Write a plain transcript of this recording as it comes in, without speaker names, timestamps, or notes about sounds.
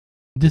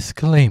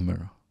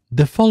Disclaimer.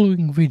 The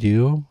following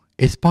video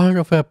is part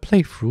of a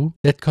playthrough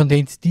that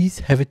contains these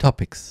heavy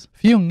topics.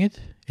 Viewing it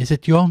is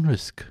at your own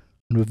risk.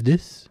 And with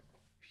this,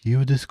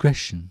 viewer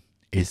discretion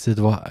is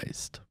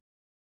advised.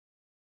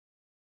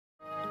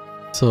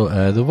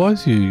 So, the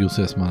voice you use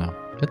as Mana,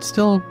 that's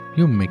still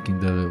you making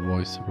the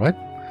voice, right?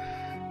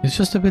 It's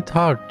just a bit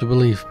hard to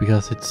believe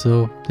because it's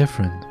so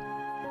different.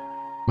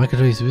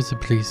 Makoto is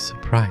visibly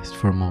surprised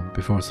for a moment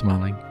before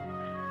smiling.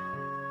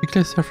 She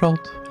clears her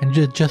throat and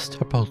adjusts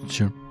her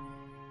posture.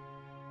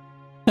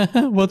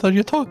 What are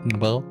you talking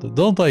about?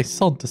 Don't I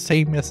sound the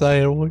same as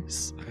I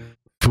always?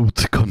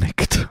 VTuber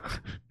Connect.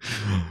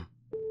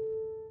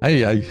 I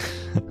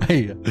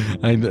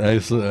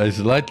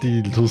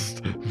slightly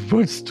lost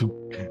words to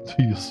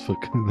use for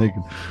connect.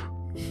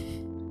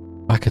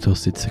 Makoto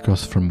sits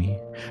across from me,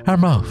 her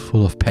mouth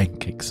full of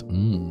pancakes.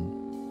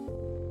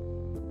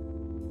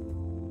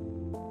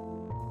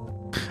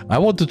 I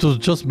wanted to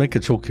just make a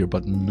joke here,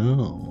 but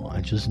no, I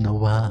just no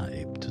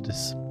vibe to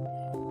this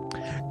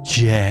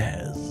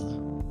jazz.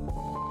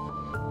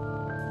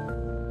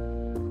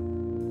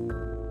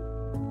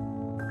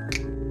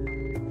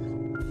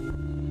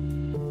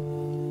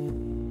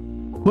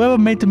 Whoever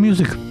made the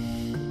music?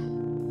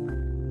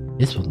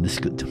 This one is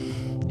good.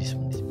 This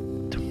one is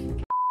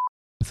good.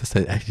 As I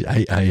said,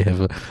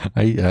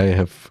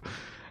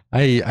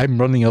 I'm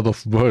running out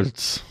of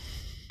words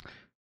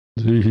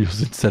to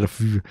use instead of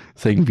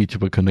saying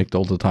VTuber Connect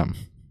all the time.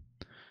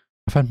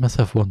 I find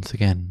myself once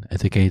again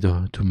at the gate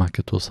to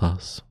Makoto's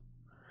house.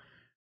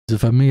 It's a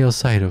familiar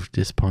sight at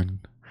this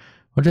point,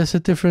 but there's a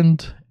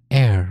different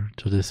air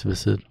to this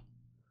visit.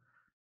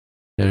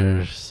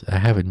 There's a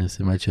heaviness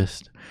in my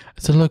chest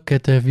as I look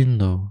at the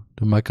window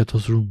to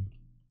Makoto's room.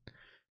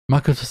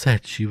 Makoto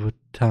said she would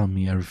tell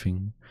me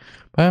everything,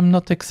 but I'm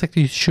not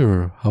exactly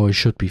sure how I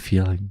should be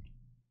feeling.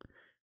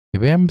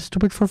 Maybe I'm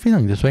stupid for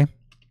feeling this way.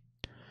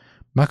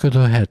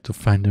 Makoto had to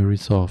find a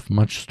resolve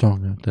much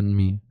stronger than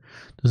me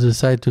to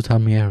decide to tell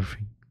me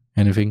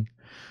anything,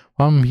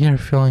 while I'm here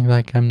feeling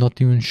like I'm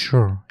not even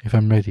sure if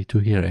I'm ready to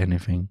hear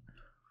anything.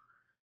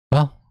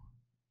 Well,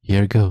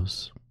 here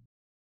goes.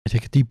 I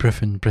take a deep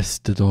breath and press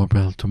the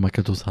doorbell to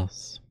Makoto's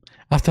house.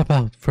 After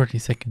about 30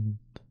 seconds,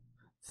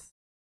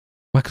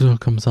 Makoto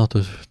comes out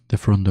of the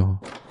front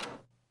door.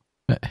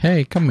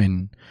 Hey, come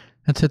in.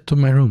 Let's head to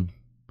my room.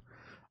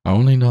 I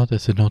only nod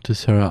as I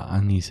notice her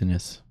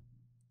uneasiness.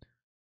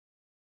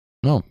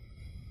 No,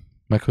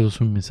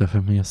 Makoto's room is a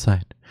familiar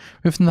sight,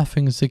 with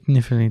nothing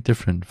significantly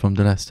different from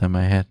the last time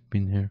I had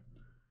been here.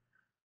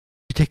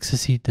 She takes a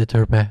seat at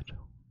her bed,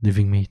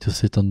 leaving me to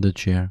sit on the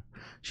chair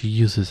she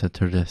uses at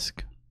her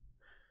desk.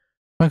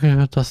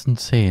 Makoto doesn't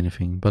say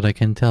anything, but I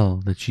can tell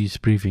that she's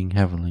breathing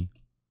heavily.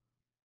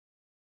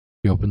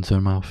 She opens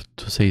her mouth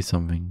to say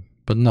something,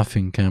 but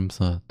nothing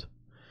comes out.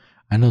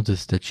 I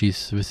notice that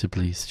she's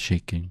visibly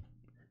shaking.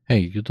 Hey,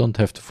 you don't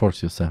have to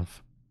force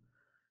yourself.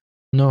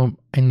 No,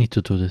 I need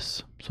to do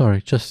this.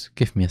 Sorry, just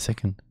give me a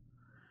second.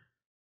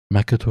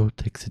 Makoto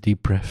takes a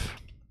deep breath.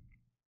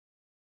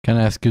 Can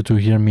I ask you to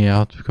hear me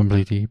out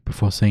completely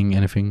before saying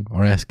anything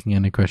or asking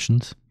any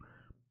questions?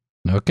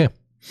 Okay.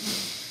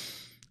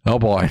 Oh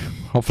boy,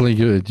 hopefully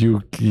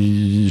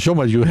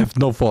Shouma, you have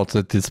no thoughts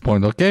at this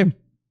point, okay?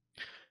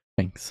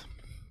 Thanks.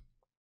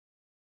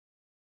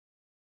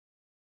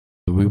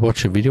 Do we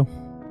watch a video?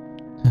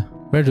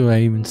 Where do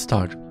I even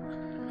start?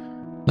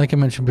 Like I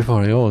mentioned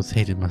before, I always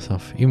hated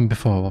myself, even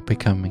before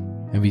becoming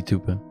a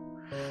VTuber.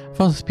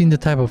 I've always been the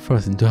type of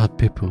person to hurt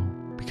people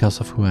because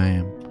of who I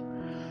am.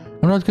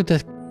 I'm not good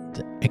at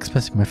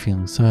expressing my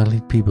feelings, so I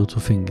lead people to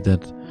think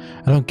that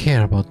I don't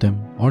care about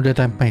them or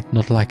that I might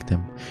not like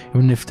them,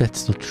 even if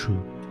that's not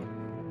true.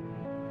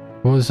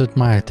 I always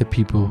admired the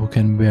people who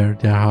can wear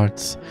their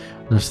hearts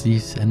on their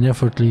sleeves and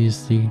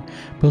effortlessly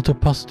build a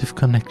positive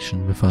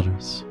connection with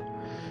others,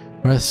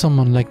 whereas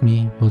someone like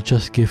me will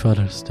just give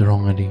others the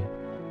wrong idea.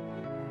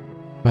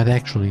 But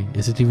actually,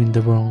 is it even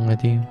the wrong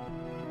idea?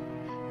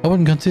 I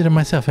wouldn't consider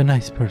myself a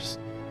nice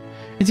person.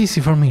 It's easy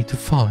for me to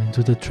fall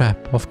into the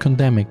trap of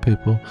condemning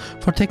people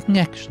for taking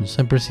actions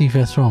I perceive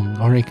as wrong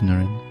or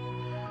ignorant.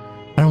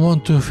 I don't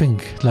want to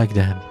think like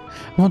that.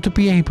 I want to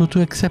be able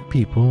to accept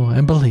people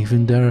and believe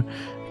in their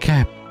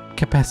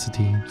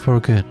capacity for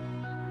good.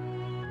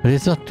 But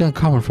it's not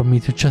uncommon for me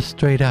to just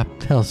straight up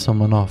tell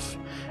someone off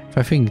if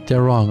I think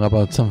they're wrong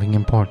about something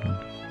important.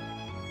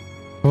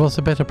 If I was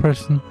a better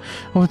person,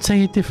 I would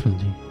say it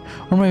differently,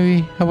 or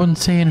maybe I wouldn't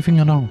say anything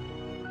at all.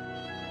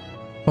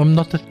 But I'm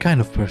not that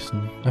kind of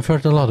person. I've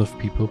hurt a lot of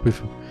people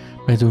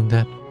by doing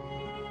that.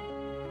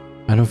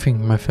 I don't think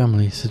my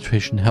family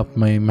situation helped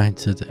my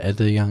mindset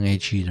at a young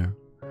age either.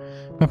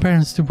 My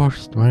parents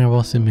divorced when I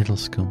was in middle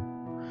school.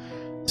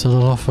 So a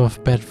lot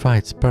of bad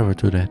fights prior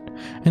to that,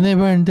 and they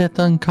weren't that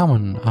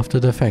uncommon after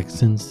the fact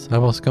since I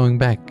was going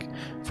back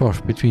and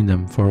forth between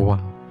them for a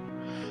while.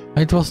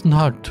 It wasn't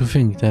hard to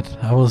think that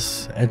I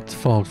was at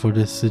fault for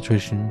this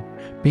situation,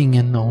 being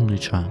an only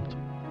child.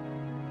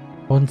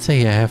 I wouldn't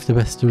say I have the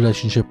best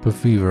relationship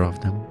with either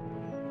of them.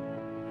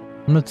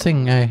 I'm not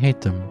saying I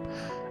hate them.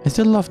 I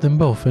still love them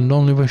both and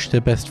only wish the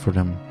best for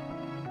them.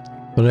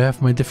 but I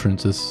have my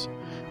differences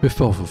with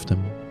both of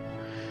them.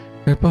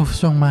 They're both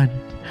strong-minded,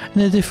 and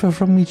they differ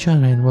from each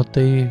other in what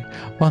they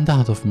want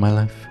out of my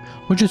life,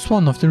 which is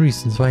one of the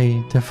reasons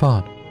why they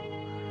fought.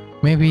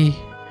 Maybe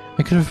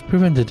I could have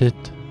prevented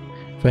it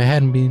if I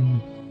had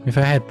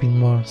been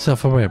more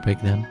self-aware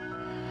back then.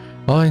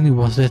 All I knew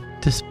was that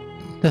this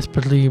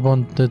desperately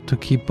wanted to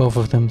keep both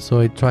of them, so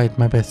I tried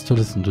my best to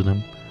listen to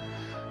them.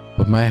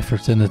 But my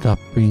efforts ended up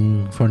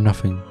being for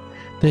nothing.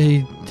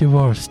 They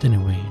divorced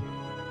anyway.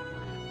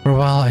 For a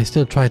while I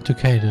still tried to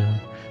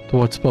cater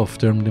towards both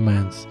their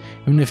demands,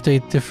 even if they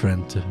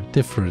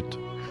differed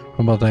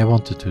from what I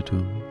wanted to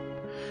do.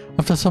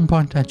 After some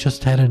point I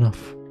just had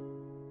enough.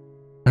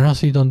 I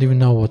honestly don't even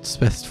know what's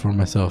best for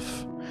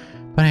myself,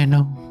 but I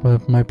know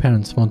what my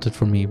parents wanted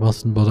for me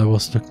wasn't what I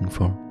was looking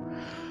for.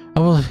 It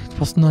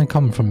wasn't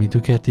uncommon for me to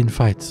get in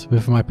fights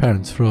with my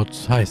parents throughout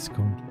high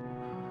school.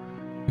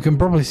 You can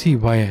probably see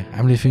why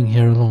I'm living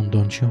here alone,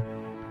 don't you?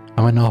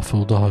 I'm an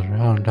awful daughter,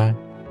 aren't I?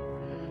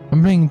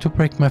 I'm willing to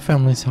break my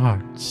family's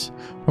hearts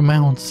for my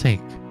own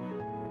sake.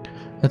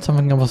 That's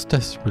something I was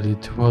desperately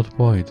to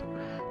avoid,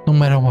 no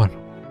matter what.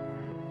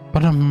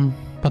 But I'm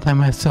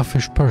a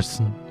selfish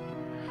person.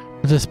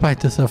 But despite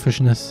the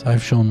selfishness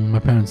I've shown, my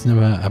parents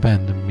never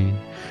abandoned me.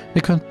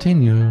 They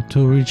continue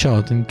to reach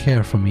out and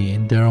care for me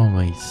in their own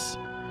ways.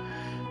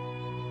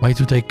 Why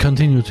do they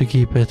continue to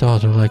keep a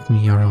daughter like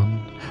me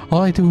around?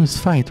 All I do is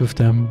fight with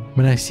them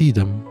when I see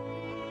them.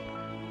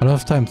 A lot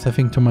of times I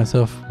think to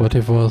myself, what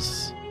if I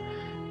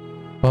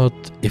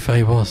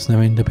was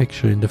never in the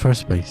picture in the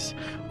first place?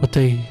 Would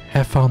they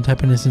have found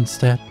happiness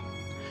instead?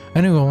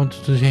 I knew I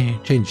wanted to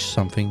change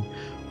something,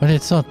 but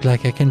it's not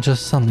like I can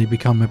just suddenly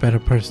become a better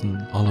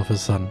person all of a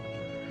sudden.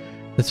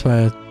 That's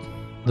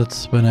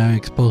when I was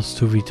exposed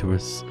to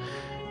VTubers,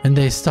 and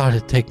they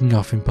started taking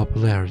off in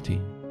popularity.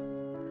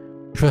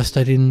 At first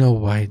I didn't know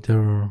why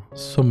there were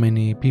so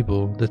many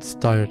people that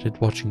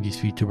started watching these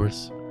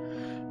VTubers,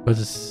 but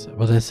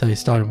as I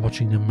started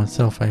watching them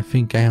myself, I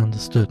think I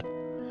understood.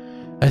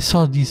 I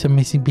saw these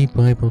amazing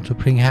people able to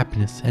bring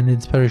happiness and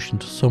inspiration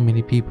to so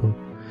many people.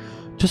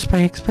 Just by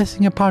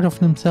expressing a part of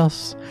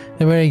themselves,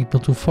 they were able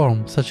to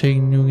form such a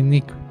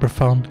unique,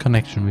 profound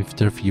connection with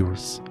their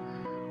viewers.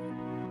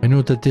 I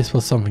knew that this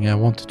was something I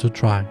wanted to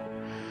try.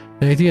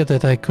 The idea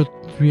that I could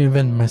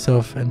reinvent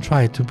myself and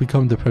try to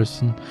become the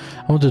person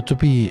I wanted to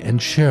be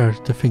and share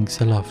the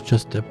things I love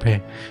just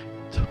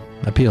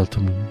appealed to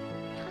me.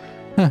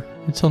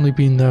 It's only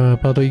been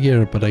about a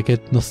year, but I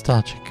get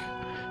nostalgic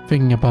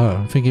thinking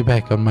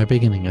back on my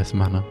beginning as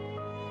Mana.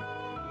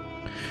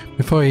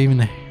 Before I even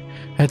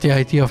had the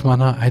idea of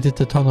Mana, I did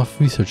a ton of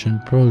research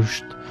and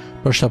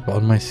brushed up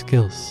on my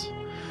skills.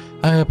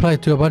 I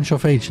applied to a bunch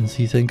of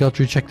agencies and got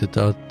rejected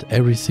at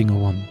every single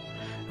one.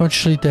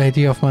 Eventually the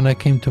idea of Mana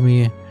came to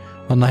me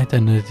one night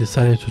and I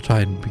decided to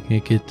try and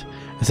make it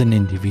as an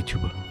indie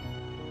VTuber.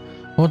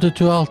 I wanted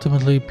to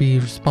ultimately be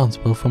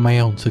responsible for my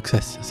own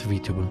success as a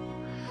VTuber.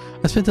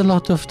 I spent a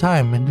lot of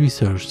time and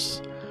research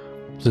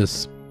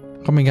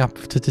coming up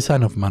with the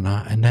design of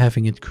Mana and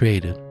having it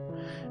created.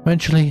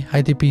 Eventually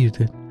I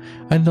debuted it.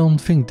 I don't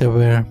think there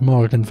were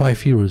more than 5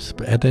 viewers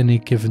at any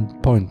given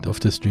point of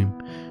the stream,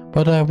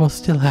 but I was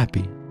still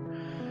happy.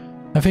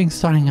 I think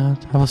starting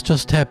out, I was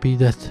just happy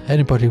that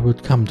anybody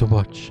would come to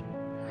watch.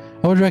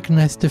 I would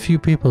recognize the few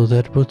people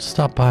that would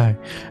stop by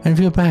and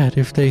feel bad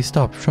if they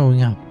stopped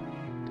showing up.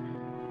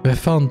 If I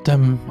found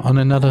them on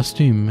another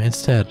stream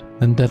instead,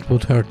 then that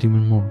would hurt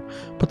even more,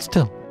 but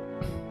still.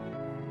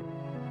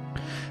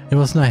 It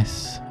was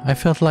nice. I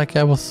felt like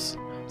I was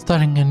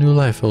starting a new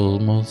life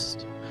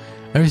almost.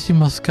 Everything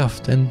was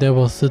scuffed and there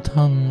was a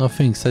ton of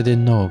things I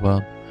didn't know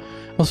about.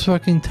 I was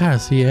working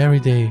tirelessly every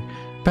day,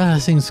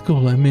 balancing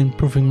school and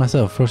improving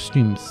myself for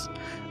streams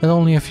that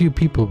only a few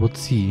people would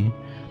see,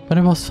 but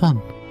it was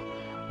fun.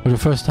 For the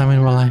first time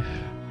in my life,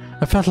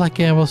 I felt like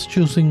I was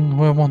choosing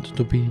who I wanted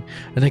to be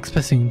and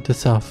expressing the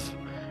self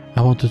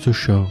I wanted to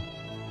show.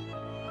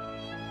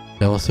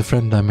 There was a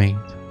friend I made,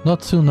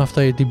 not soon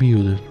after I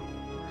debuted.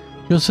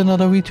 He was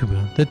another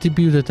VTuber that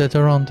debuted at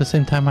around the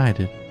same time I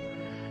did.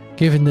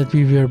 Given that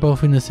we were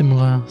both in a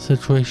similar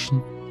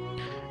situation,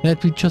 and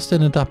that we just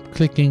ended up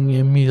clicking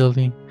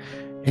immediately,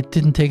 it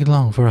didn't take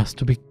long for us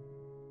to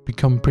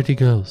become pretty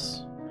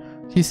close.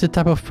 She's the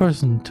type of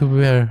person to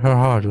wear her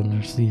heart on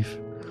her sleeve.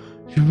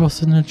 She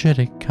was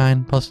energetic,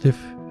 kind, positive,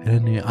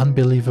 and an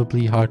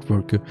unbelievably hard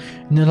worker.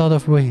 In a lot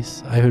of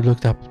ways, I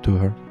looked up to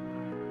her.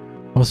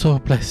 I was so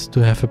blessed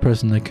to have a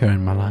person like her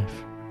in my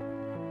life.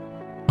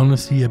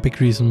 Honestly, a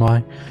big reason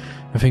why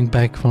I think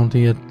back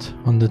fondly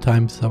on the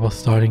times I was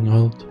starting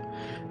out,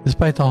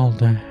 despite all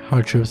the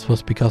hardships,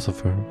 was because of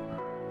her.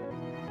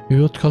 We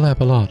would collab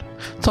a lot,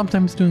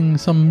 sometimes doing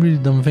some really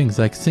dumb things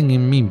like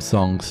singing meme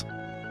songs.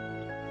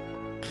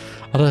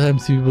 Other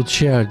times we would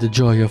share the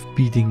joy of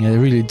beating a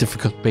really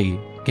difficult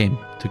game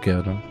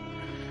together.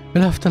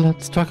 We laughed a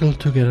lot, struggled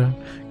together,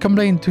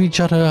 complained to each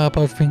other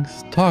about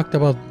things, talked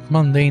about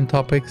mundane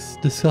topics,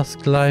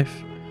 discussed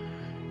life.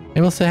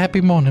 It was a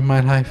happy moment in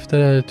my life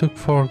that I took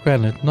for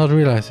granted, not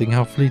realizing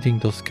how fleeting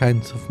those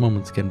kinds of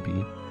moments can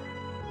be.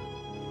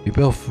 We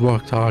both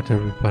worked hard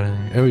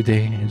every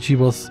day, and she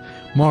was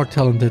more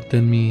talented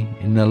than me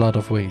in a lot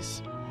of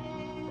ways.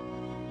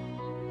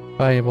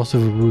 If I was a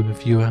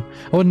viewer,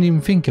 I wouldn't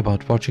even think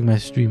about watching my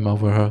stream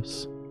over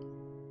hers.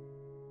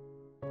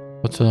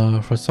 But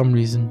for some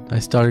reason, I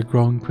started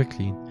growing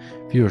quickly in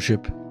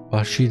viewership,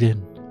 while she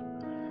didn't.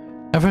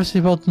 At first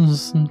it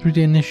wasn't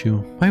really an issue.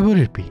 Why would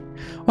it be?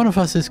 One of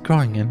us is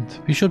growing and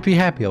we should be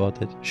happy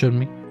about it,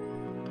 shouldn't we?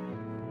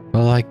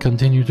 Well, I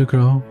continued to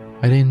grow.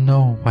 I didn't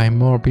know why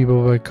more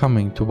people were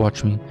coming to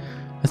watch me.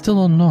 I still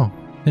don't know.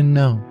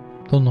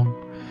 Don't know.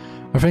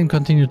 My friend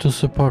continued to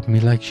support me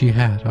like she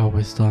had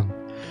always done,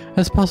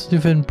 as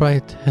positive and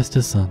bright as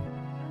the sun.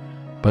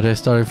 But I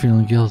started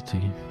feeling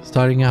guilty.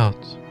 Starting out,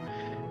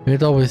 we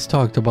had always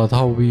talked about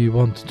how we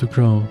wanted to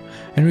grow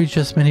and reach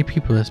as many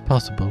people as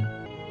possible.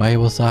 Why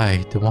was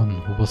I the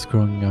one who was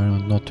growing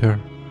and not her,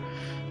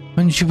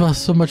 when she was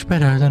so much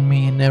better than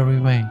me in every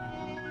way?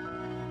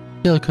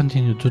 Still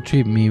continued to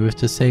treat me with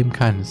the same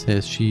kindness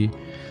as she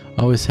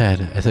always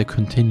had as I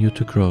continued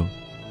to grow.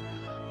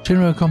 She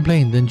never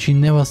complained and she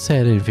never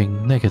said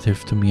anything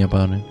negative to me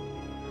about it.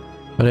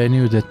 But I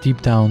knew that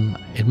deep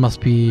down it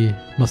must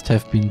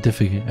have been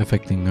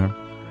affecting her.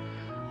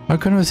 Our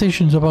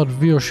conversations about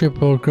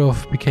viewership or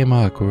growth became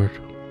awkward.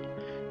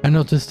 I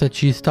noticed that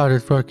she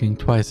started working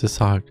twice as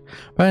hard,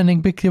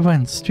 planning big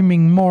events,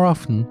 streaming more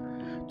often,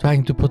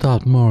 trying to put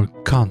out more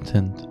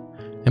content,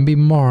 and be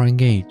more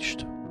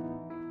engaged.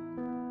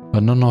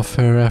 But none of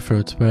her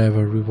efforts were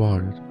ever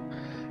rewarded.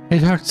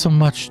 It hurt so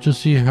much to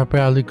see her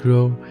barely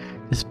grow,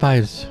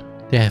 despite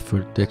the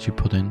effort that she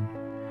put in.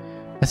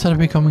 I started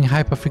becoming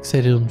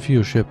hyper-fixated on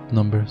viewership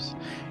numbers,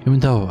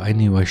 even though I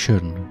knew I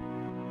shouldn't.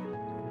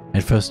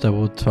 At first I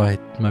would try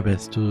my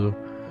best to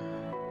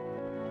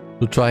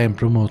try and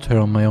promote her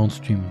on my own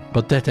stream,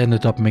 but that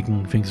ended up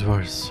making things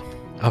worse.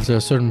 After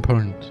a certain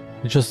point,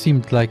 it just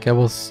seemed like I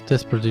was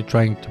desperately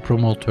trying to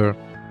promote her.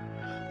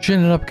 She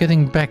ended up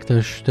getting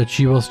backlash that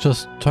she was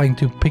just trying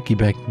to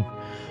piggyback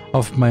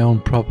off my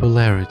own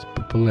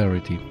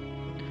popularity.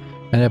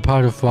 And a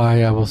part of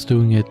why I was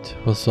doing it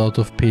was out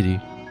of pity.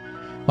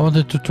 I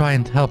wanted to try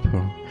and help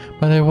her,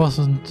 but I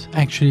wasn't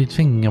actually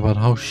thinking about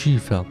how she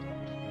felt.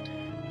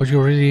 Would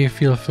you really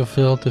feel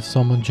fulfilled if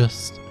someone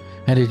just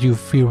handed you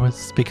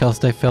viewers because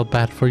they felt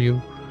bad for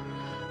you?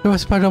 The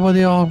worst part about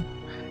it all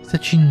is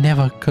that she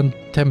never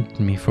condemned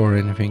me for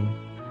anything.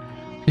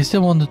 She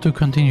still wanted to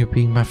continue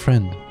being my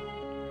friend.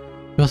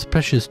 It was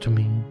precious to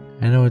me,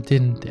 and I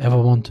didn't ever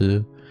want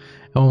to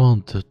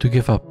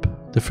give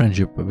up the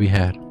friendship we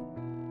had.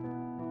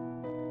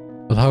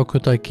 But how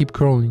could I keep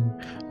growing,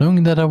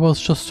 knowing that I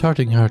was just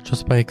hurting her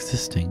just by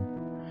existing?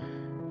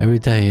 Every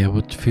day I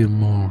would feel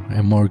more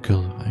and more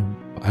guilty.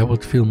 I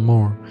would feel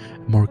more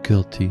and more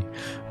guilty.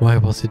 Why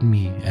was it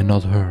me and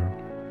not her?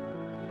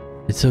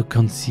 It's so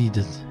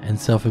conceited and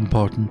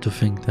self-important to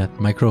think that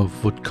my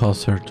growth would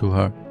cause her to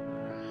hurt.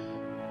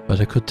 But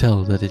I could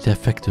tell that it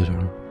affected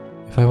her.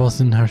 If I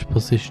was in her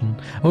position,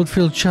 I would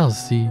feel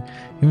jealousy,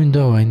 even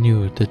though I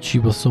knew that she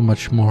was so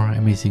much more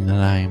amazing than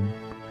I am.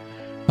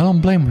 I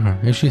don't blame her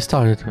if she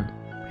started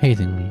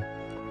hating me.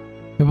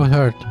 It would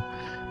hurt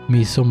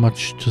me so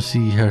much to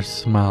see her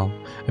smile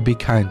and be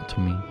kind to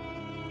me.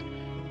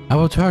 I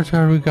would hurt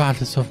her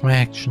regardless of my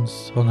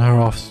actions on or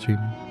off stream.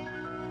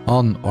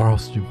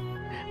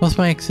 It was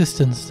my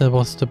existence that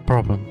was the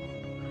problem.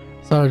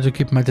 I started to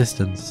keep my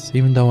distance,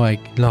 even though I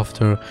loved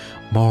her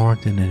more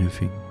than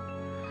anything.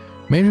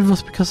 Maybe it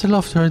was because I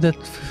loved her that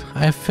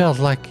I felt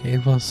like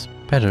it was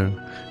better.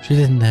 She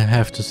didn't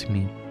have to see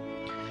me.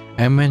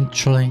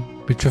 Eventually,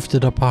 we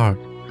drifted apart.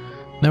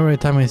 Now every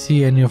time I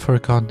see any of her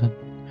content,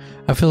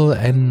 I feel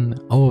an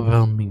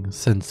overwhelming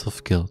sense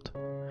of guilt.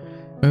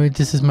 Maybe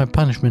this is my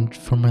punishment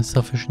for my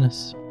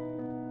selfishness.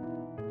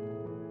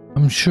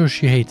 I'm sure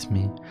she hates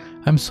me.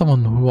 I'm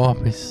someone who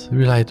always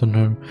relied on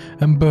her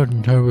and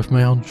burdened her with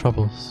my own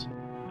troubles.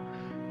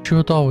 She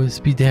would always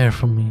be there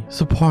for me,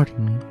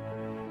 supporting me.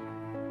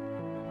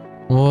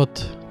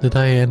 What did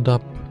I end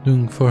up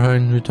doing for her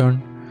in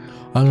return?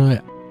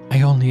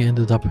 I only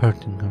ended up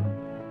hurting her.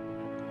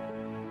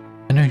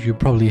 I know you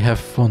probably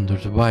have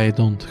wondered why I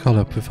don't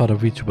collab with other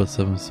VTubers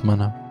this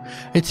manner.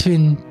 It's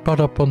been brought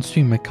up on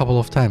stream a couple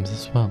of times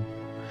as well.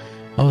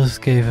 I always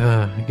gave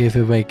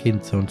away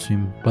hints on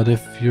stream, but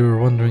if you're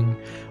wondering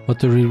what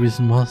the real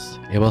reason was,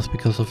 it was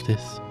because of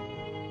this.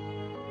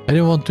 I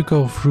didn't want to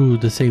go through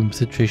the same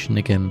situation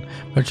again,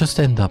 but just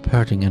end up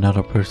hurting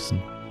another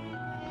person.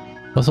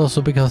 It was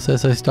also because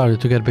as I started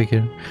to get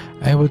bigger,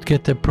 I would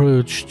get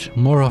approached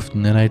more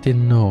often and I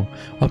didn't know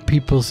what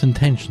people's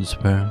intentions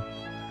were.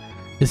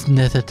 Isn't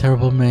that a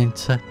terrible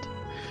mindset?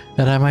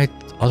 That I might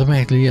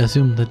automatically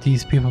assume that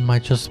these people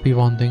might just be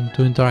wanting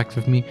to interact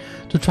with me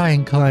to try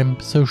and climb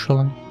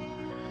socially.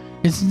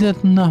 Isn't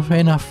that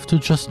enough to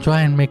just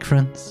try and make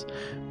friends?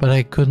 But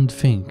I couldn't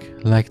think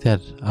like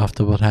that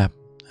after what had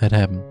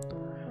happened.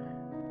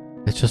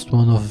 It's just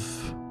one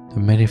of the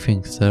many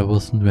things that I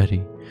wasn't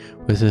ready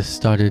as I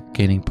started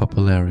gaining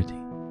popularity.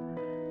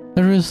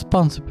 The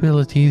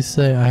responsibilities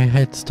I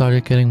had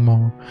started getting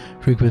more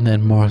frequent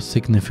and more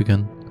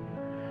significant.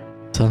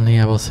 Suddenly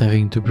I was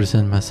having to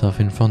present myself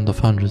in front of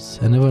hundreds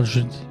and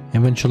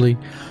eventually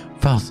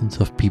thousands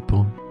of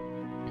people.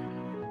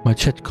 My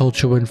chat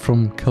culture went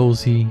from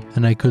cozy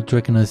and I could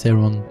recognize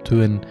everyone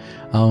to an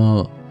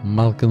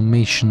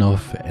amalgamation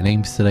of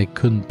names that I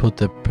couldn't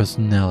put a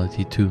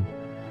personality to.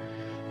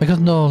 I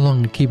could no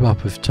longer keep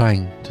up with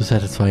trying to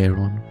satisfy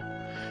everyone.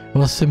 It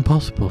was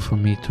impossible for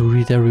me to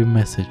read every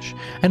message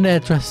and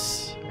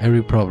address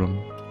every problem.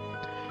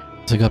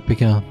 As I got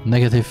bigger,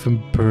 negative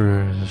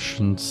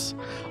impressions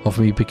of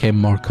me became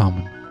more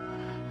common.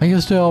 I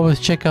used to always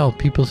check out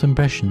people's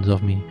impressions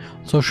of me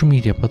on social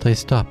media, but I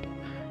stopped.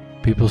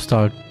 People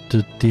started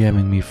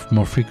DMing me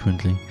more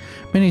frequently,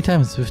 many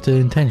times with the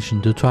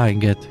intention to try and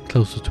get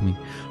closer to me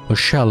for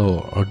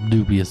shallow or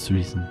dubious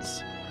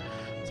reasons.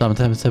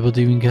 Sometimes I would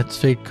even get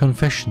straight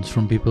confessions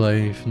from people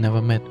I've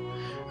never met.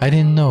 I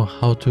didn't know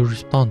how to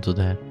respond to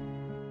that.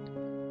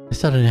 I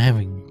started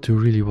having to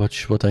really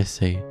watch what I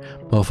say,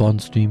 both on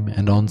stream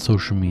and on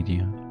social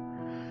media.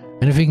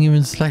 Anything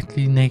even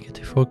slightly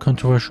negative or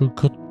controversial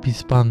could be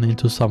spun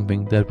into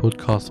something that would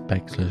cause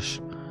backlash.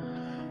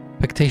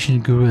 Expectation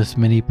grew as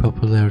my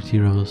popularity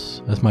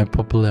rose.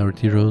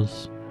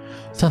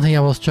 Suddenly I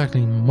was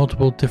juggling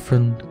multiple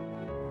different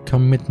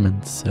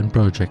commitments and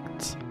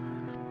projects.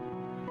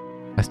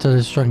 I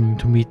started struggling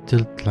to meet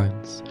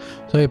deadlines,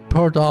 so I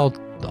poured out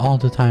all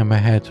the time I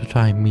had to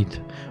try and meet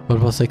what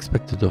was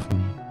expected of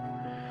me.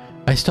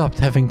 I stopped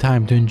having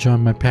time to enjoy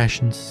my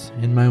passions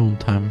in my own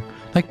time,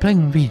 like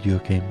playing video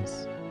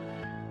games.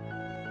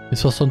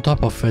 This was on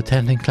top of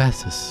attending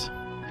classes.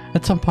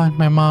 At some point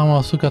my mom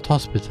also got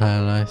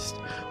hospitalized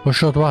for a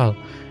short while.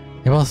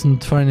 It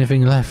wasn't for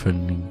anything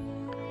life-threatening,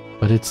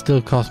 but it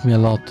still caused me a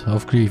lot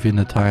of grief in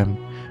a time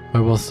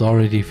where I was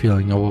already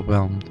feeling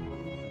overwhelmed.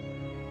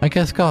 I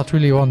guess God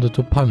really wanted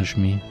to punish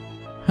me.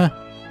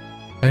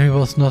 It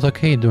was not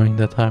okay during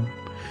that time.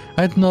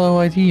 I had no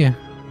idea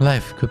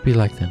life could be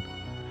like that.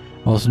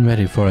 I wasn't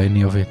ready for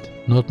any of it,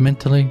 not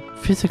mentally,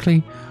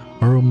 physically,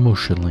 or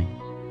emotionally.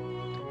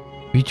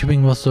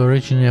 VTubing was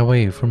originally a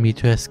way for me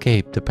to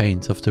escape the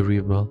pains of the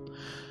real world,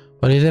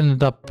 but it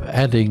ended up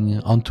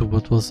adding onto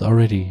what was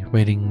already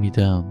weighing me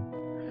down.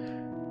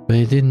 But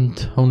it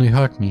didn't only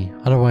hurt me,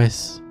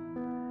 otherwise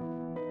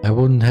I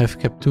wouldn't have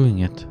kept doing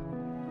it.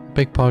 A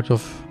big part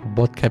of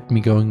what kept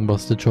me going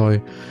was the joy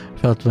I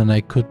felt when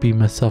I could be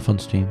myself on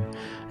stream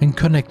and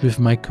connect with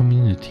my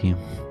community.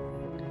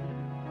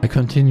 I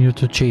continued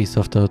to chase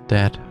after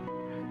that,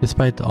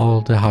 despite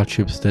all the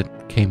hardships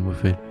that came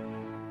with it.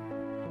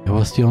 It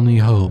was the only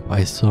hope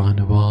I saw in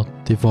a world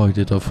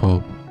devoid of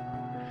hope.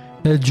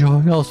 That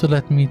joy also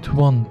led me to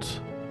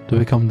want to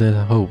become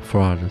that hope for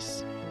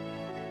others.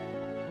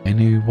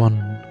 Any one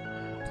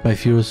of my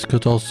viewers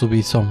could also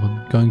be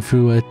someone going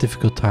through a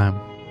difficult time.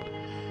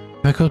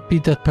 If I could be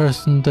that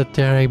person that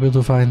they are able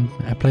to find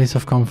a place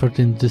of comfort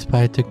in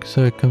despite the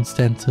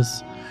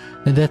circumstances,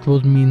 then that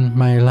would mean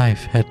my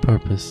life had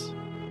purpose.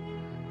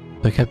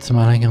 So I kept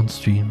smiling on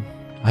stream.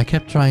 I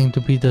kept trying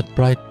to be that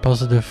bright,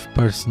 positive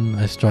person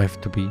I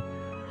strived to be.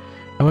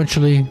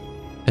 Eventually,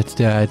 that's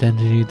the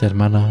identity that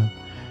Mana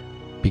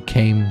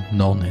became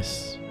known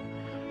as.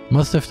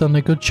 Must have done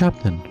a good job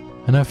then,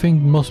 and I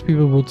think most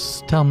people would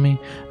tell me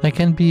I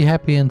can be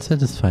happy and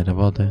satisfied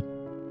about that.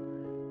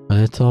 But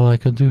that's all I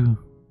could do.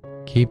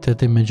 Keep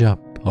that image up,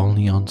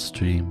 only on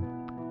stream.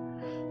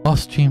 Off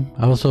stream,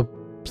 I was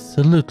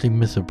absolutely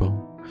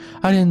miserable.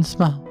 I didn't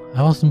smile,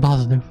 I wasn't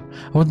positive.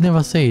 I would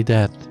never say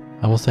that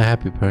I was a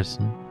happy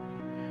person.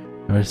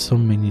 There were so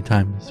many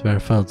times where I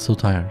felt so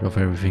tired of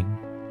everything.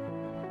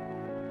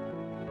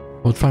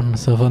 I would find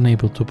myself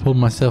unable to pull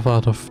myself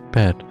out of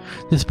bed,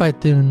 despite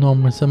the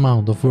enormous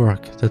amount of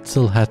work that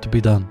still had to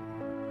be done.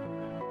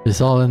 This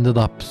all ended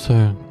up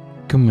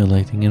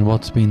accumulating in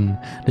what's been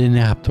leading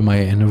up to my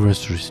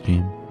anniversary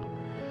stream.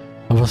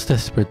 I was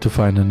desperate to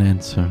find an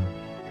answer,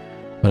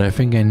 but I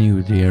think I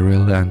knew the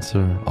real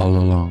answer all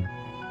along.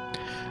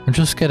 I'm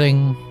just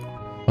getting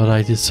what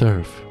I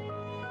deserve.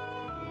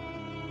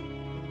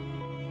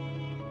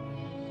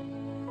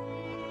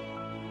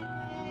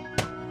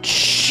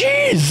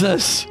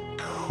 Jesus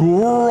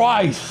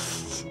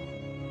Christ!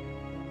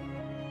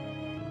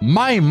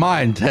 My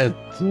mind had...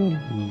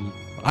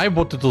 I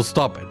wanted to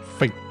stop and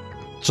think,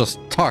 just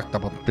talked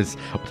about this,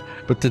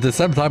 but at the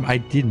same time I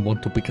didn't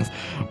want to because...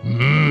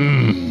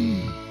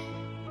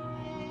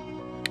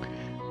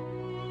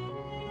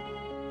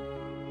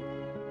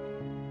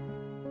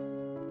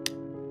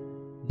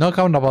 No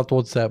comment about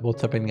what's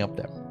happening up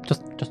there.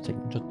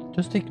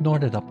 Just ignore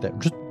that up there.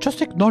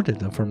 Just ignore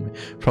that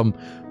from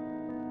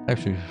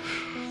actually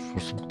for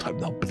some time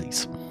now,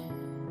 please.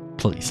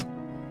 Please.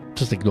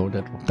 Just ignore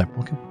that up there,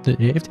 okay?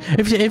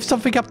 If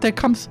something up there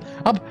comes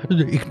up,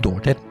 ignore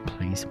that,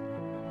 please.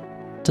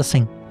 Just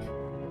saying.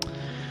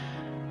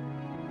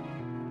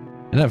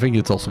 And I think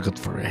it's also good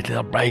for a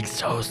little break,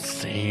 so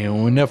see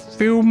you in a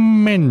few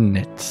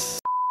minutes.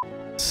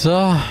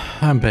 So,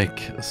 I'm back.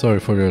 Sorry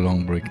for the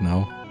long break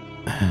now.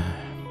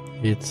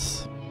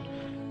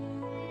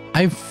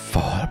 I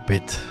thought a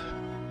bit.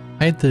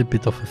 I had a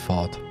bit of a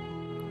thought.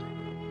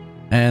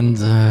 And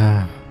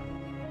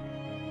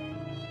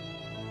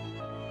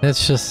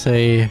let's just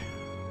say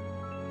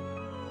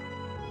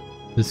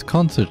this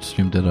concert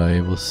stream that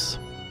I was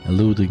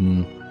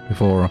alluding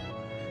before.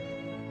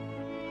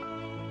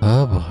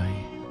 Oh boy.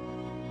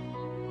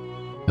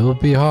 It will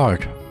be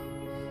hard.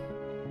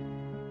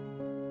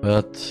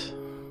 But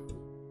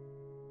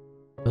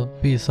it'll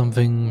be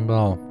something,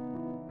 well,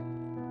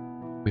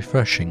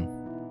 refreshing.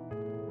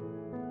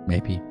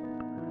 Maybe.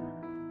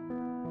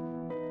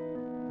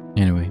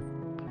 Anyway,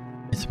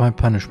 it's my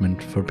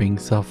punishment for being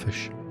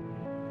selfish.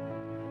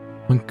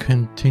 When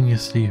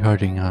continuously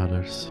hurting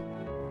others.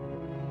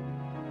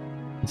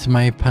 It's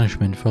my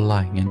punishment for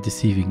lying and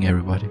deceiving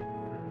everybody.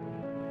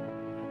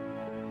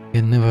 I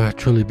can never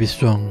truly be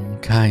strong,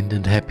 kind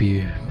and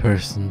happy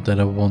person that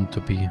I want to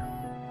be.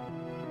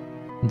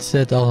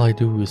 Instead, all I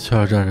do is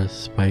hurt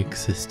others by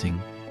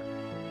existing.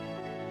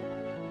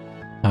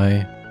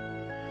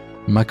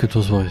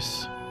 Makoto's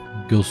voice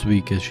goes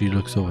weak as she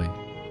looks away.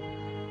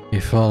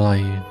 If all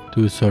I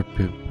do is hurt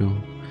people,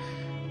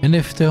 and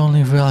if the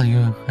only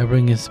value I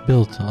bring is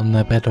built on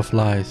a bed of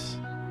lies,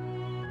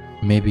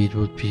 maybe it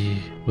would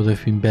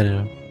have been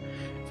better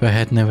if I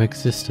had never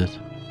existed.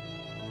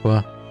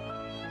 Or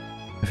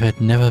if I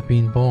had never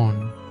been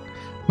born,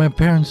 my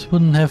parents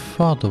wouldn't have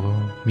fought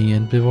over me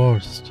and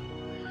divorced.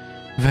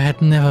 If I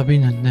had never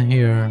been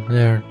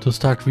there to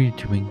start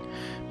VTubing,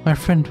 my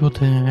friend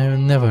would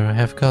never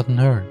have gotten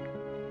hurt.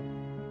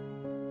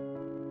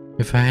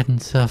 If I hadn't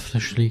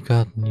selfishly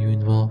gotten you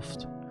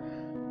involved,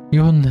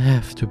 you wouldn't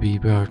have to be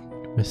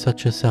burdened with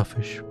such a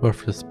selfish,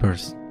 worthless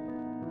person.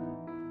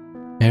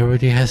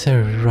 Everybody has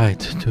every right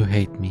to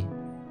hate me.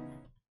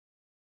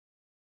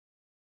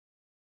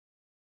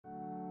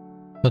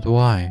 But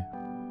why?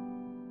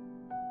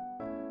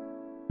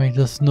 Why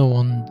does no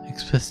one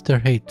express their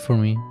hate for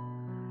me?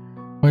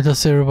 Why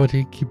does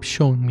everybody keep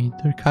showing me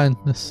their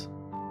kindness?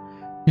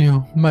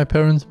 You, my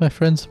parents, my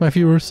friends, my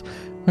viewers,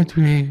 why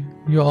do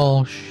you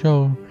all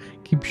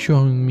keep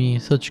showing me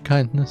such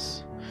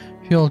kindness?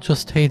 If you all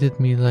just hated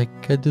me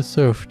like I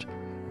deserved,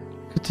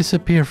 I could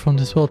disappear from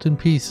this world in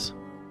peace.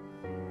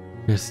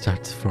 Tears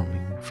starts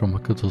forming from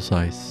Makoto's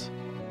eyes.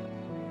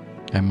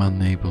 I'm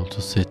unable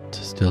to sit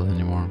still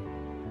anymore.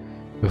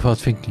 Without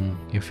thinking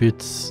if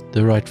it's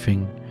the right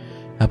thing,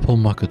 I pull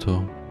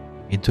Makoto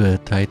into a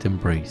tight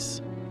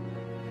embrace.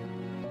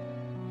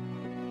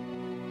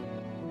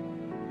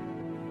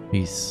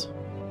 Please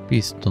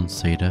don't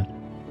say that.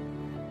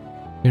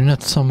 You're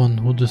not someone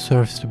who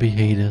deserves to be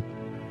hated.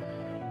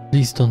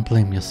 Please don't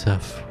blame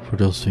yourself for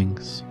those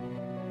things.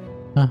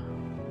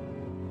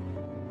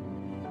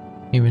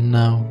 Even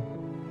now,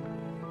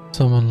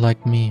 someone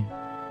like me,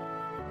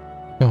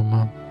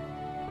 Shouma,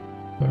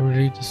 I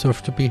really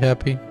deserve to be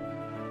happy.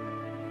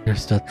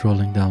 Tears start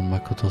rolling down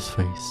Makoto's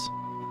face.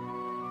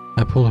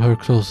 I pull her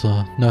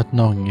closer, not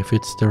knowing if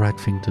it's the right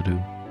thing to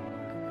do.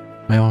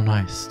 My own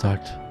eyes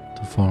start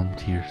to form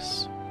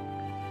tears.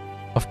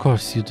 Of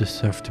course you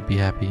deserve to be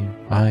happy.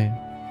 I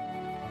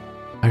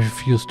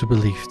refuse to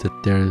believe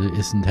that there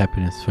isn't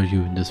happiness for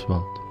you in this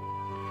world.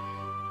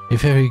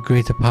 If every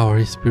greater power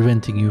is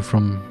preventing you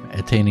from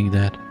attaining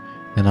that,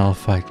 then I'll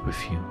fight with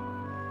you.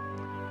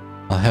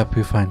 I'll help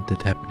you find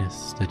that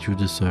happiness that you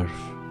deserve.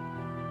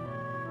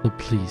 But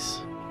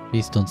please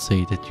don't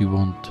say that you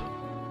won't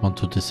want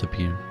to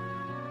disappear.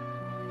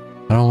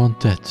 I don't want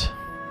that.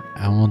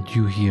 I want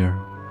you here.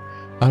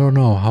 I don't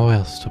know how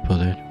else to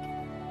put it.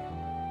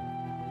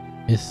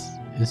 Is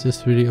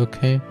this really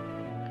okay?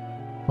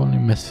 Only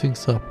mess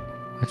things up.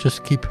 I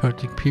just keep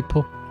hurting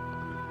people.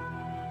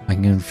 I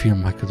can feel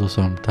Makoto's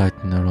arm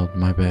tighten around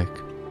my back.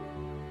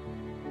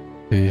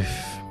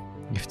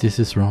 If this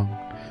is wrong,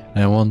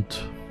 and I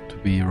want to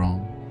be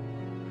wrong,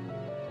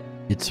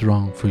 it's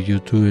wrong for you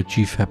to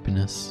achieve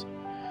happiness,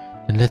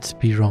 then let's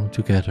be wrong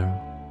together.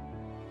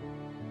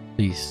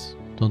 Please,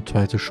 don't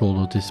try to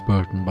shoulder this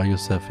burden by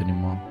yourself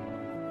anymore.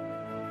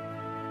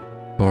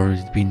 You've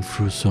already been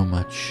through so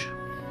much.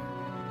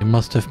 It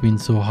must have been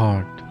so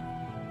hard.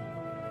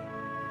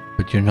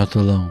 But you're not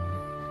alone,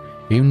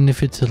 even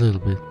if it's a little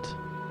bit.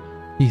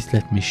 Please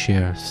let me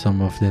share some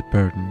of that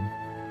burden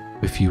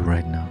with you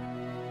right now.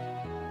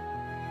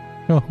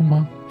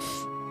 Shouma.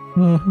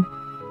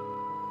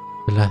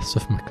 The last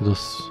of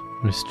Makoto's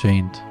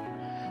restraint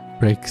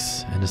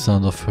breaks and the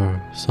sound of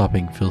her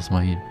sobbing fills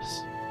my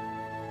ears.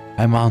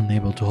 I'm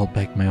unable to hold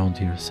back my own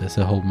tears as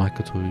I hold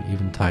Makoto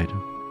even tighter.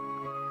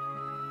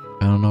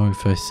 I don't know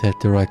if I said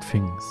the right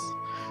things.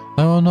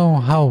 I don't know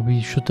how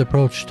we should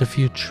approach the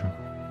future.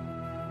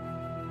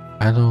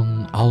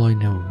 All I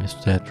know is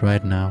that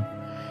right now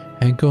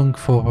and going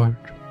forward,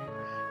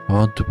 I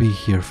want to be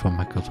here for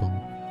Makoto.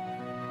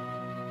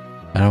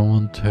 I don't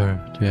want her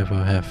to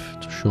ever have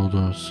to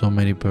shoulder so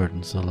many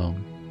burdens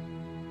alone.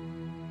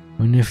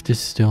 Even if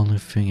this is the only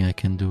thing I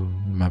can do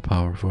in my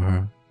power for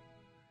her,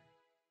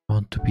 I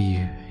want to be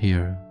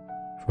here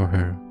for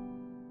her.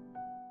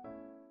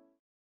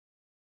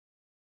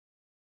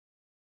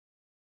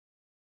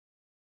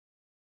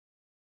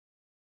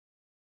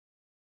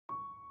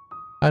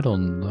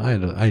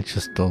 I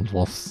just don't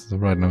was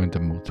right now in the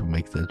mood to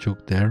make that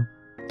joke there.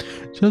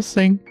 Just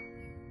saying.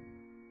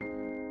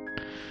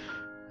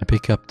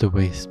 pick up the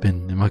waste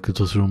bin in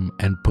Makoto's room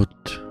and put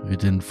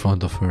it in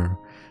front of her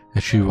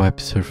as she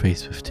wipes her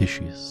face with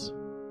tissues.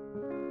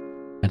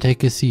 I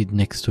take a seat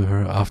next to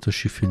her after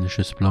she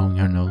finishes blowing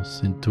her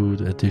nose into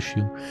a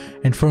tissue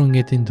and throwing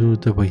it into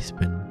the waste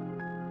bin.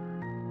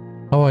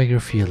 How are you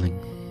feeling?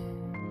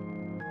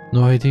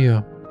 No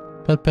idea,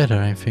 but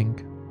better, I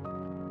think.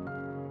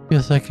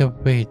 Feels like a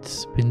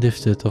weight's been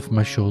lifted off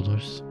my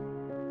shoulders.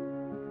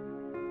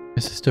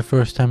 This is the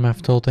first time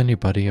I've told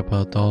anybody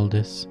about all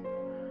this.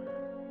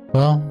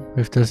 Well,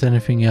 if there's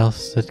anything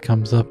else that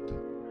comes up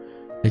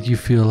that you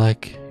feel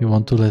like you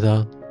want to let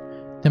out,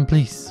 then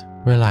please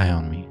rely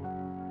on me.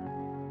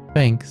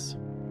 Thanks.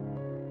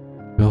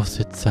 We all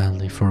sit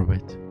silently for a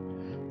bit,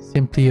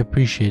 simply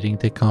appreciating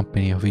the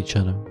company of each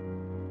other.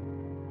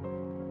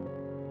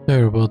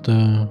 Sorry about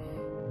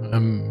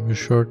your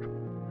shirt.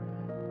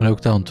 I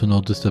look down to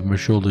notice that my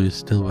shoulder is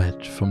still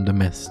wet from the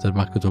mess that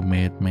Makoto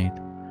may have made.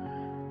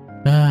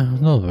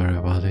 Don't worry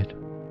about it.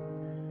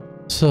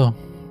 So,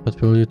 what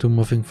will you do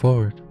moving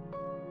forward?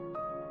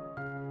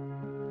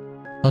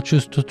 I'll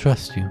choose to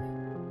trust you.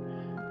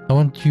 I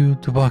want you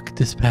to walk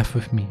this path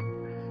with me.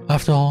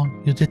 After all,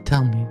 you did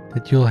tell me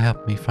that you'll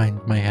help me find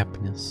my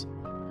happiness.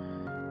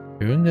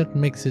 Hearing that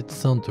makes it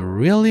sound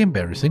really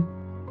embarrassing.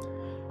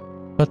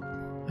 But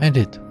I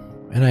did,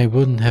 and I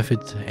wouldn't have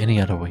it any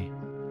other way.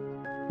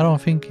 I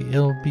don't think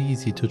it'll be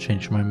easy to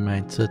change my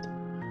mindset.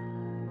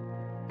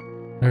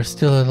 There's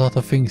still a lot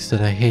of things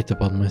that I hate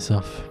about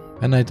myself,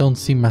 and I don't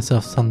see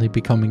myself suddenly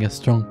becoming a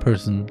strong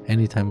person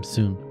anytime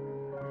soon.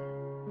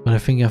 But I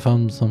think I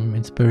found some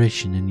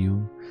inspiration in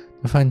you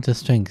to find the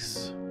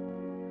strengths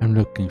I'm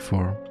looking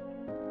for.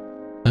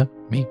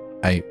 Me?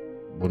 I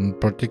wouldn't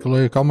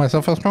particularly call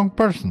myself a strong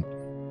person.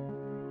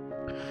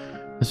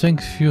 The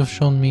strength you've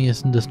shown me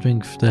isn't the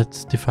strength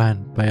that's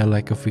defined by a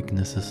lack of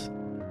weaknesses.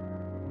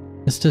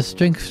 It's the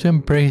strength to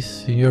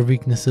embrace your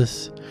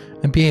weaknesses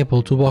and be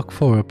able to walk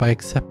forward by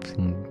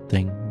accepting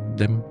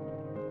them.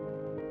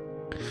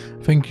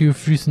 I think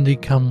you've recently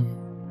come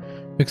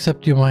to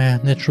accept my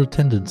natural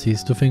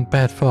tendencies to think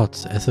bad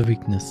thoughts as a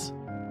weakness.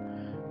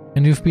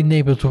 And you've been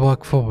able to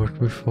walk forward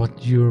with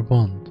what you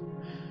want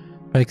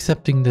by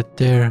accepting that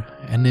they're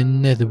an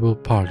inedible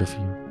part of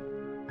you.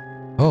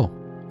 Oh,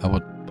 I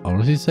would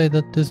honestly say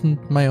that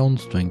isn't my own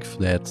strength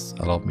that's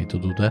allowed me to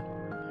do that.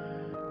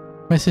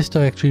 My sister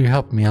actually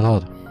helped me a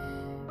lot.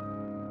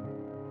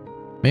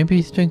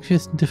 Maybe strength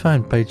isn't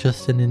defined by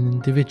just an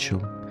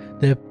individual.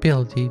 The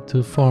ability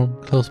to form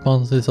close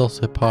bonds is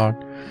also a part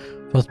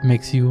of what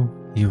makes you,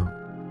 you.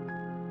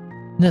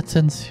 In that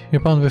sense,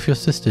 your bond with your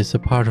sister is a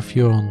part of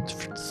your own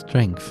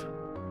strength.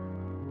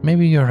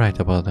 Maybe you're right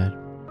about that.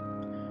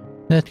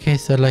 In that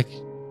case, I'd like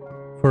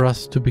for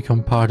us to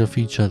become part of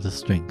each other's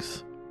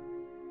strengths.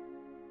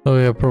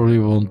 Though I probably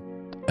won't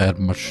add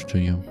much to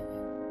you.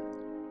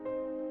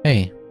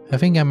 Hey, I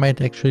think I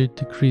might actually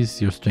decrease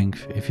your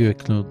strength if you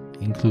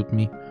include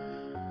me.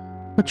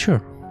 But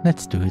sure,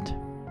 let's do it.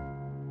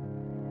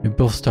 We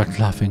both start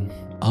laughing,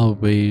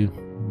 albeit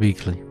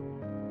weakly.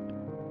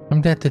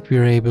 I'm glad that we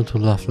were able to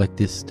laugh like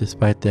this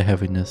despite the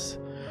heaviness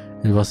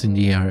it was in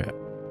the air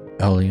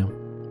earlier.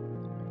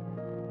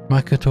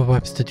 Makoto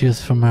wipes the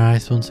tears from her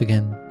eyes once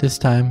again. This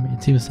time,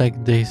 it seems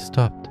like they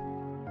stopped.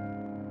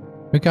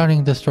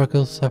 Regarding the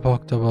struggles I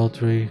talked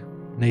about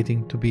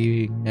relating to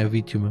being a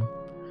VTuber,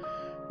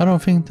 I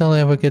don't think they'll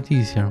ever get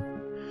easier.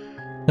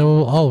 There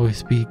will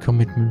always be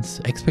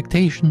commitments,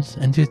 expectations,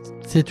 and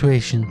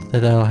situations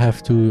that I'll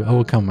have to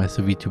overcome as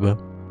a VTuber.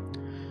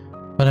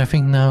 But I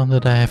think now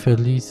that I have at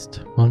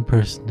least one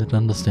person that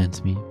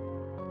understands me,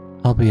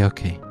 I'll be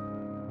okay.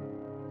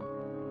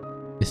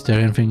 Is there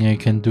anything I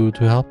can do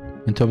to help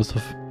in terms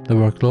of the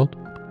workload?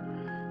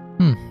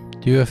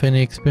 Do you have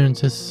any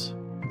experience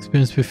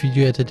with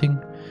video editing,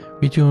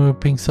 video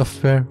mapping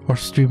software, or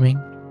streaming?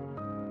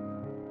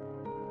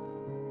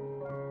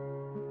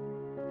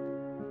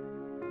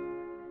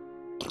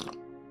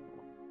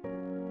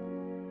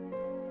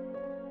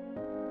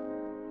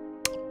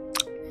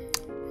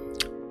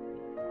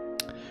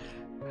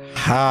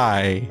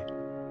 Hi.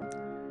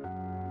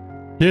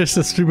 Here's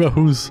a streamer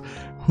who's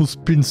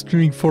been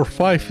streaming for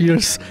 5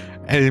 years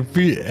and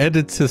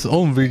edits his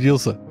own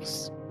videos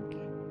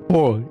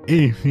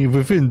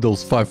within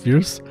those 5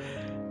 years.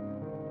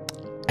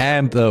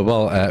 And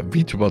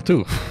VTuber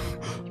too.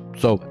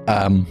 So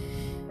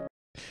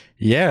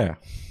yeah.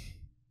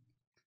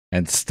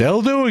 And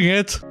still doing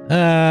it.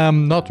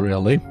 Not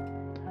really.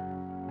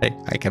 Hey,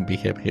 I can be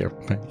here.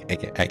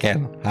 I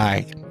can.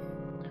 Hi.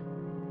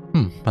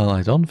 Well,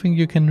 I don't think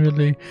you can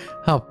really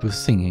help with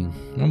singing.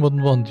 I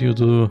wouldn't want you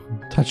to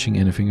touching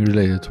anything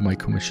related to my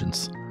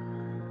commissions.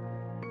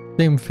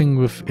 Same thing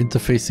with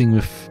interfacing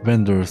with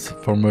vendors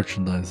for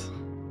merchandise.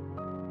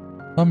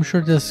 I'm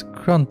sure there's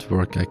grunt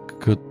work I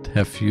could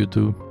have you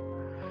do.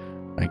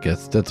 I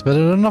guess that's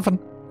better than nothing.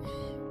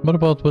 What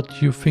about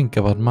what you think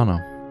about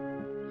Mana?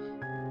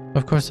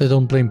 Of course, I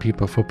don't blame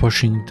people for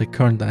pushing the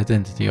current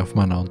identity of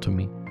Mana onto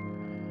me.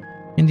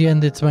 In the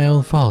end, it's my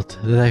own fault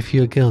that I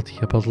feel guilty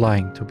about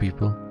lying to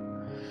people.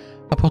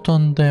 I put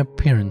on the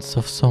appearance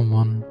of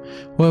someone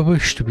who I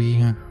wish to be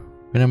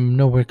when I'm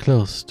nowhere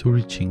close to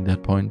reaching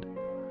that point.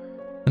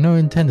 I never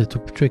intended to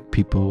trick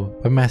people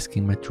by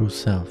masking my true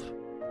self.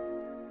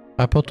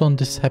 I put on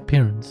this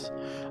appearance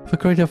of a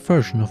greater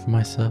version of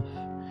myself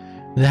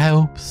in the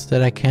hopes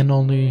that I can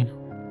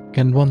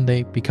one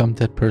day become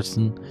that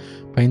person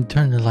by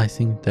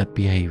internalizing that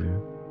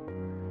behavior.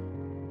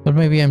 But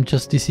maybe I'm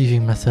just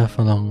deceiving myself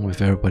along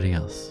with everybody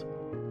else.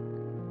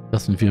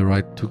 Doesn't feel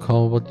right to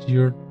call what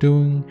you're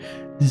doing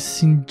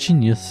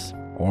disingenuous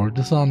or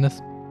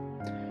dishonest.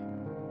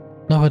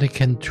 Nobody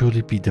can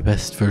truly be the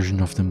best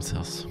version of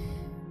themselves.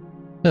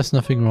 There's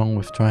nothing wrong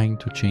with trying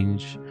to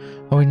change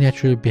how we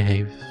naturally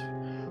behave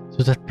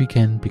so that we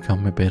can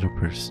become a better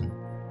person.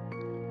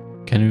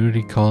 Can you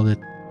really call it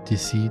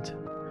deceit?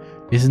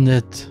 Isn't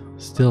it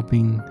still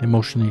being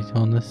emotionally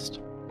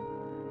honest?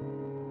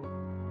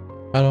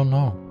 I don't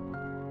know.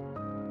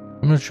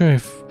 I'm not sure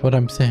if what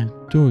I'm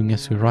doing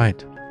is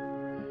right.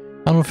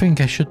 I don't think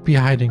I should be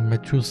hiding my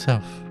true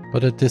self,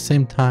 but at the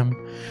same time,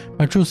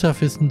 my true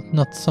self is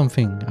not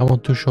something I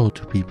want to show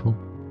to people.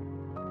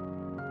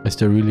 Is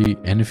there really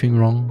anything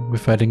wrong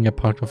with hiding a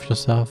part of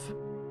yourself?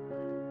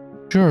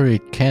 Sure,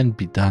 it can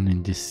be done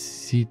in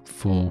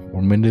deceitful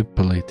or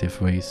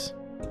manipulative ways,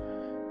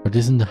 but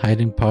isn't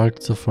hiding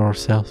parts of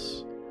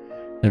ourselves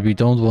that we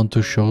don't want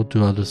to show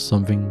to others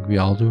something we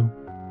all do?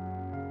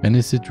 And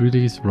is it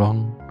really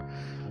wrong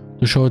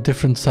to show a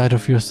different side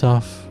of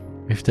yourself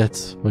if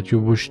that's what you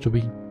wish to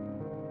be?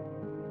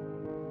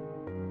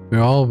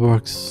 We're all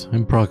works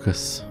in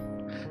progress.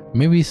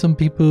 Maybe some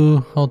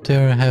people out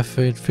there have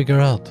it figured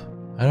out.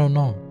 I don't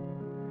know.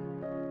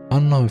 I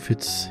don't know if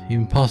it's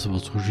even possible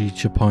to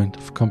reach a point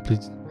of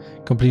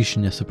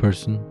completion as a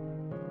person.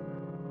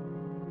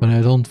 But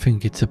I don't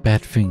think it's a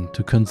bad thing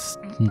to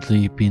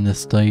constantly be in a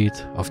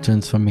state of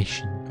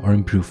transformation or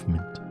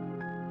improvement.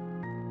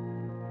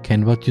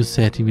 Can what you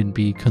said even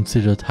be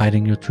considered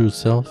hiding your true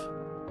self?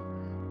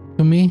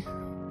 To me,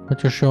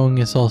 what you're showing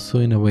is also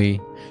in a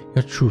way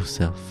your true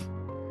self.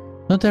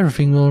 Not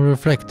everything will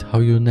reflect how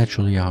you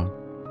naturally are.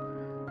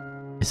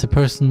 Is a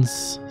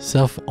person's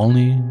self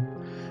only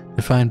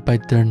defined by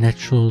their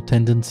natural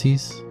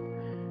tendencies?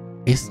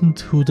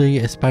 Isn't who they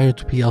aspire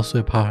to be also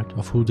a part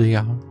of who they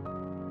are?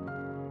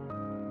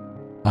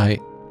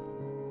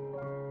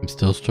 I'm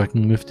still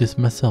struggling with this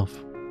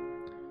myself.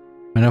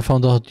 When I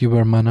found out you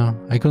were Mana,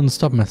 I couldn't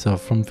stop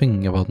myself from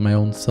thinking about my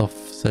own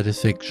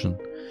self-satisfaction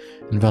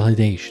and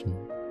validation.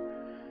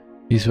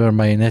 These were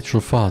my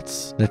natural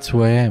thoughts, that's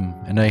who I am,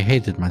 and I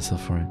hated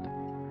myself for it.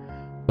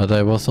 But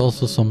I was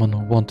also someone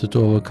who wanted to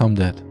overcome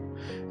that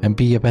and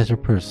be a better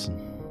person.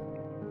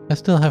 I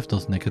still have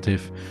those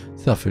negative,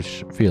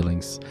 selfish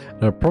feelings,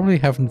 and I probably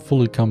haven't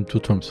fully come to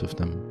terms with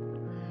them.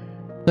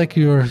 Like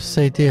you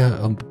said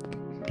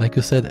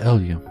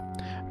earlier,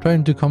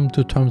 trying to come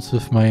to terms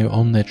with my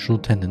own natural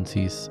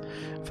tendencies,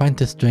 find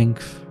the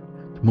strength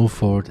to move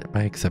forward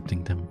by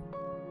accepting them.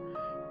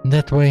 In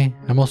that way,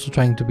 I'm also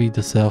trying to be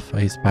the self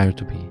I aspire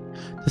to be,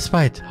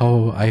 despite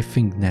how I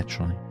think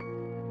naturally.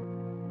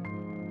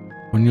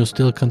 When you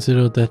still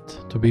consider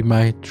that to be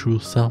my true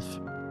self?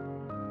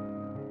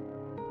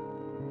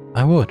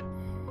 I would.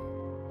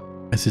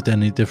 Is it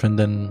any different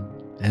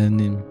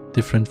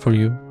for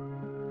you?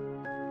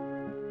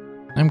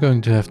 I'm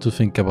going to have to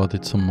think about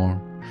it some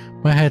more.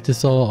 My head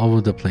is all over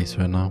the place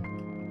right now.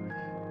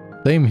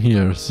 Same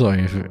here,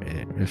 sorry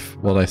if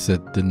what I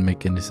said didn't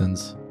make any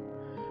sense.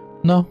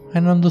 No, I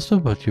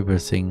understood what you were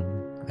saying,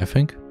 I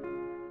think.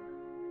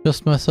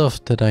 Just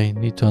myself that I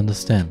need to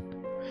understand.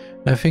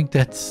 I think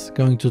that's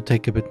going to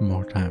take a bit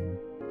more time.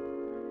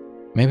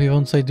 Maybe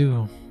once I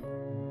do,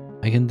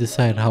 I can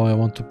decide how I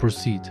want to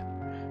proceed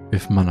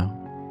with Mana.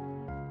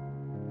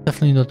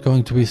 Definitely not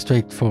going to be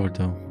straightforward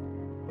though.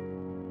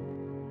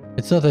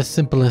 It's not as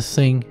simple as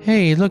saying,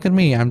 hey, look at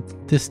me, I'm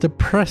this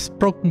depressed,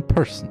 broken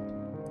person.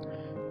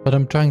 But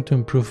I'm trying to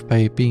improve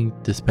by being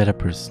this better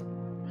person.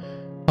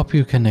 Hope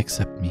you can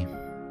accept me.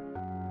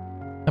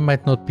 That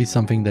might not be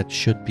something that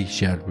should be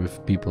shared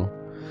with people.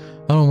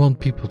 I don't want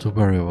people to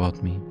worry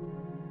about me.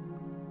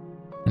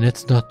 And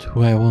that's not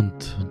who I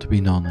want to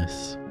be known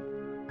as.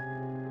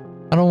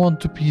 I don't want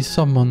to be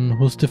someone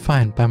who's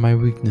defined by my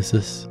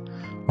weaknesses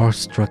or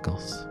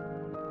struggles.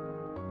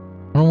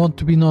 I don't want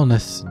to be known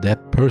as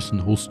that person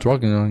who's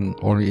struggling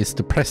or is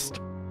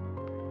depressed.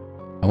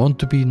 I want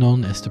to be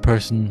known as the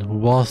person who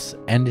was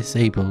and is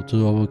able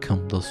to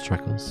overcome those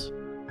struggles.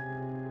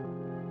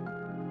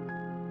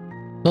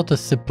 Not as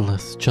simple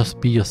as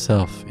just be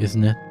yourself,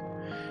 isn't it?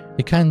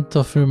 It kind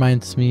of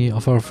reminds me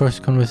of our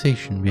first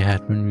conversation we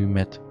had when we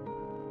met.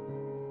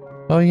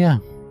 Oh yeah.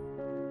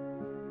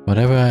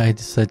 Whatever I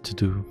decide to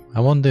do, I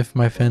wonder if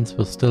my fans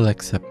will still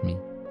accept me.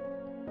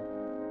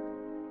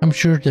 I'm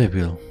sure they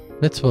will.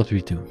 That's what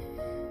we do.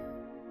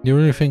 You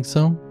really think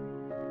so?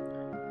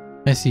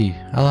 I see.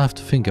 I'll have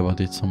to think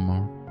about it some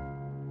more.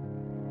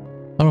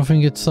 I don't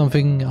think it's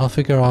something I'll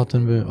figure out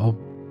and will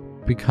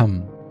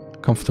become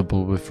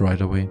comfortable with right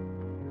away.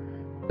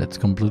 That's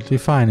completely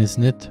fine,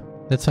 isn't it?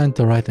 Let's find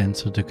the right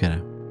answer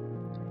together.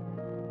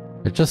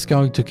 You're just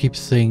going to keep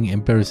saying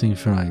embarrassing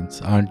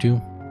lines, aren't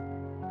you?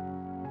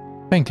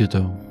 Thank you,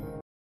 though.